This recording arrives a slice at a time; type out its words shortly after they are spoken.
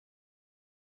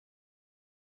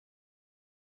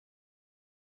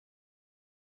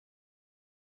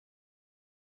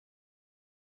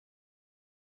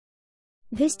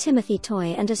This Timothy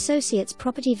Toye and Associates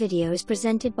property video is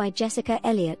presented by Jessica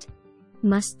Elliott.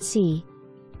 Must see.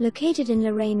 Located in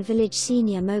Loraine Village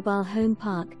Senior Mobile Home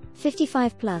Park,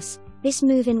 55+, this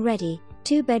move-in ready,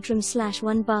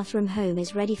 2-bedroom/1 bathroom home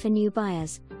is ready for new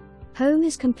buyers. Home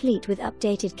is complete with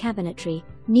updated cabinetry,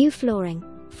 new flooring,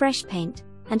 fresh paint,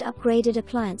 and upgraded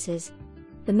appliances.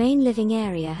 The main living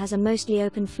area has a mostly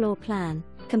open floor plan,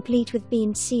 complete with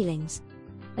beamed ceilings.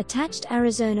 Attached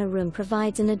Arizona room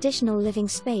provides an additional living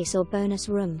space or bonus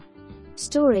room.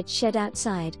 Storage shed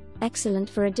outside, excellent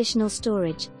for additional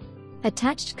storage.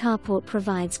 Attached carport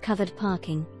provides covered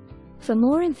parking. For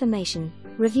more information,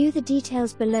 review the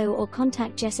details below or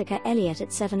contact Jessica Elliott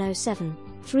at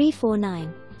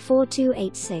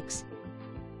 707-349-4286.